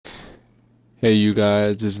Hey you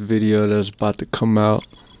guys, this video that's about to come out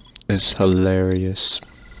is hilarious.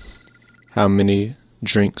 How many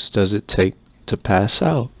drinks does it take to pass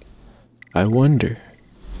out? I wonder.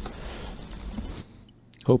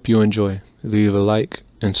 Hope you enjoy. Leave a like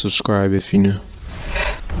and subscribe if you're new.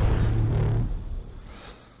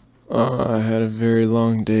 I had a very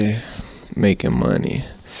long day making money.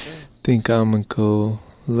 Think I'm gonna go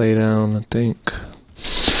lay down, I think.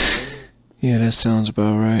 Yeah, that sounds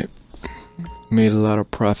about right. Made a lot of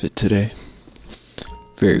profit today.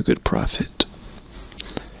 Very good profit.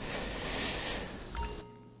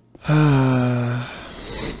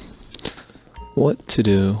 What to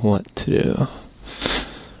do? What to do?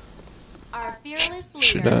 Our fearless leader.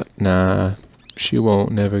 Should I? Nah, she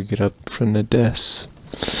won't never get up from the desk.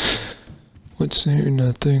 What's here?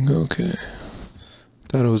 Nothing. Okay.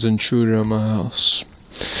 Thought it was an intruder on my house.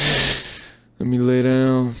 Let me lay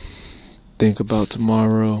down. Think about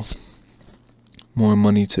tomorrow. More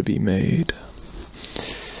money to be made.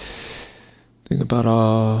 Think about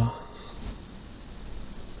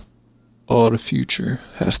all the future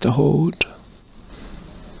has to hold.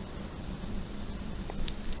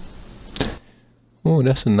 Oh,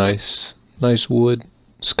 that's a nice wood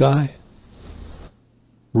sky.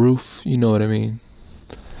 Roof, you know what I mean.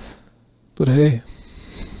 But hey.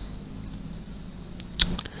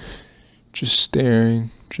 Just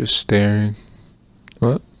staring.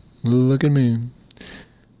 What? Look at me.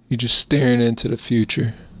 You're just staring into the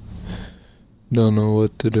future. Don't know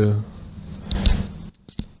what to do.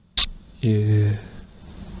 Yeah.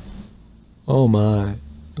 Oh my.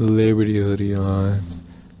 Liberty hoodie on.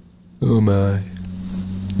 Oh my.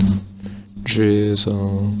 Dress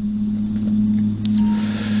on.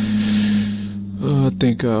 Oh, I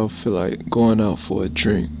think I'll feel like going out for a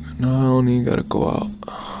drink. No, I don't even gotta go out.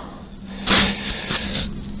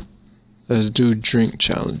 Let's do drink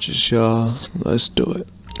challenges, y'all. Let's do it.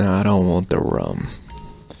 Nah, I don't want the rum.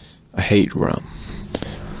 I hate rum.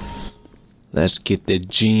 Let's get the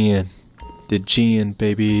gin. The gin,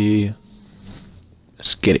 baby.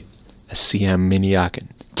 Let's get it. Let's see how many I can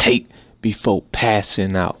take before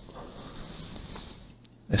passing out.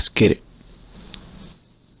 Let's get it.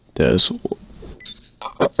 That's...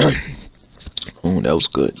 Oh, that was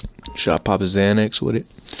good. Should I pop a Xanax with it?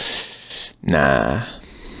 Nah.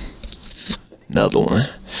 Another one.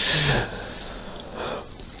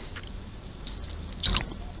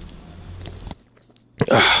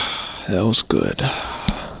 That was good.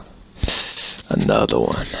 Another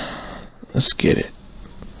one. Let's get it.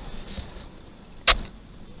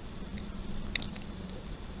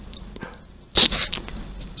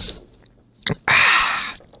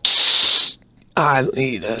 I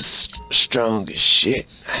need us strong as shit.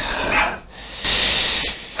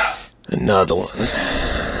 Another one.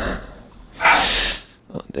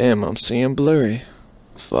 Oh, damn, I'm seeing blurry.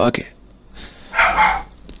 Fuck it.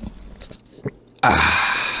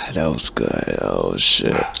 That was good. Oh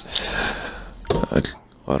shit.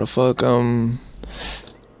 Why the fuck one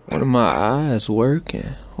of my eyes working?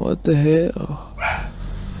 What the hell?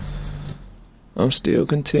 I'm still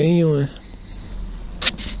continuing.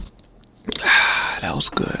 That was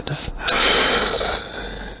good.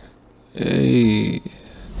 Hey.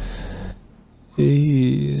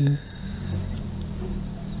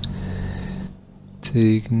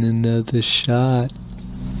 Taking another shot.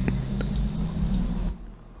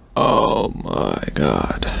 Oh my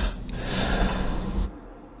god.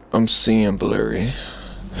 I'm seeing blurry.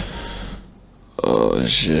 Oh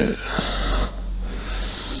shit.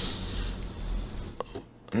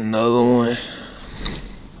 Another one.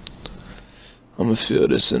 I'm gonna feel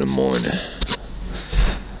this in the morning.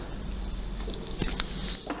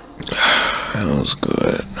 That was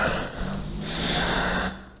good.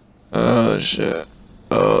 Oh shit.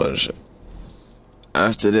 Oh shit.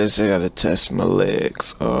 After this, I gotta test my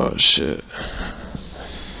legs. Oh shit.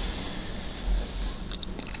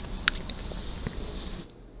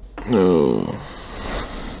 No.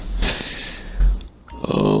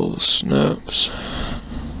 Oh snaps.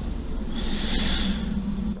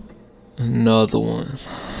 Another one.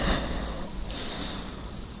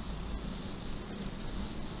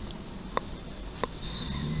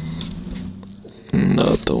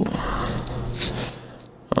 Another one.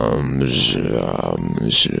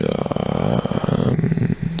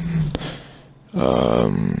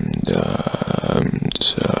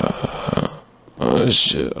 Oh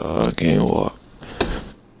shit, I can't walk.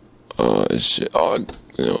 Oh shit,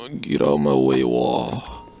 get out my way,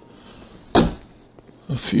 wall.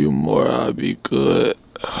 A few more, I'll be good.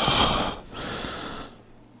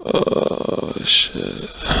 Oh shit.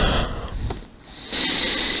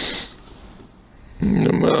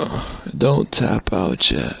 Don't tap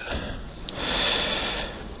out yet.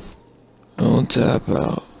 Don't tap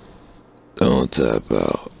out. Don't tap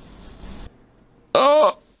out.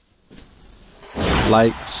 Oh!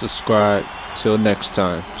 Like, subscribe. Till next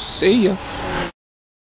time. See ya.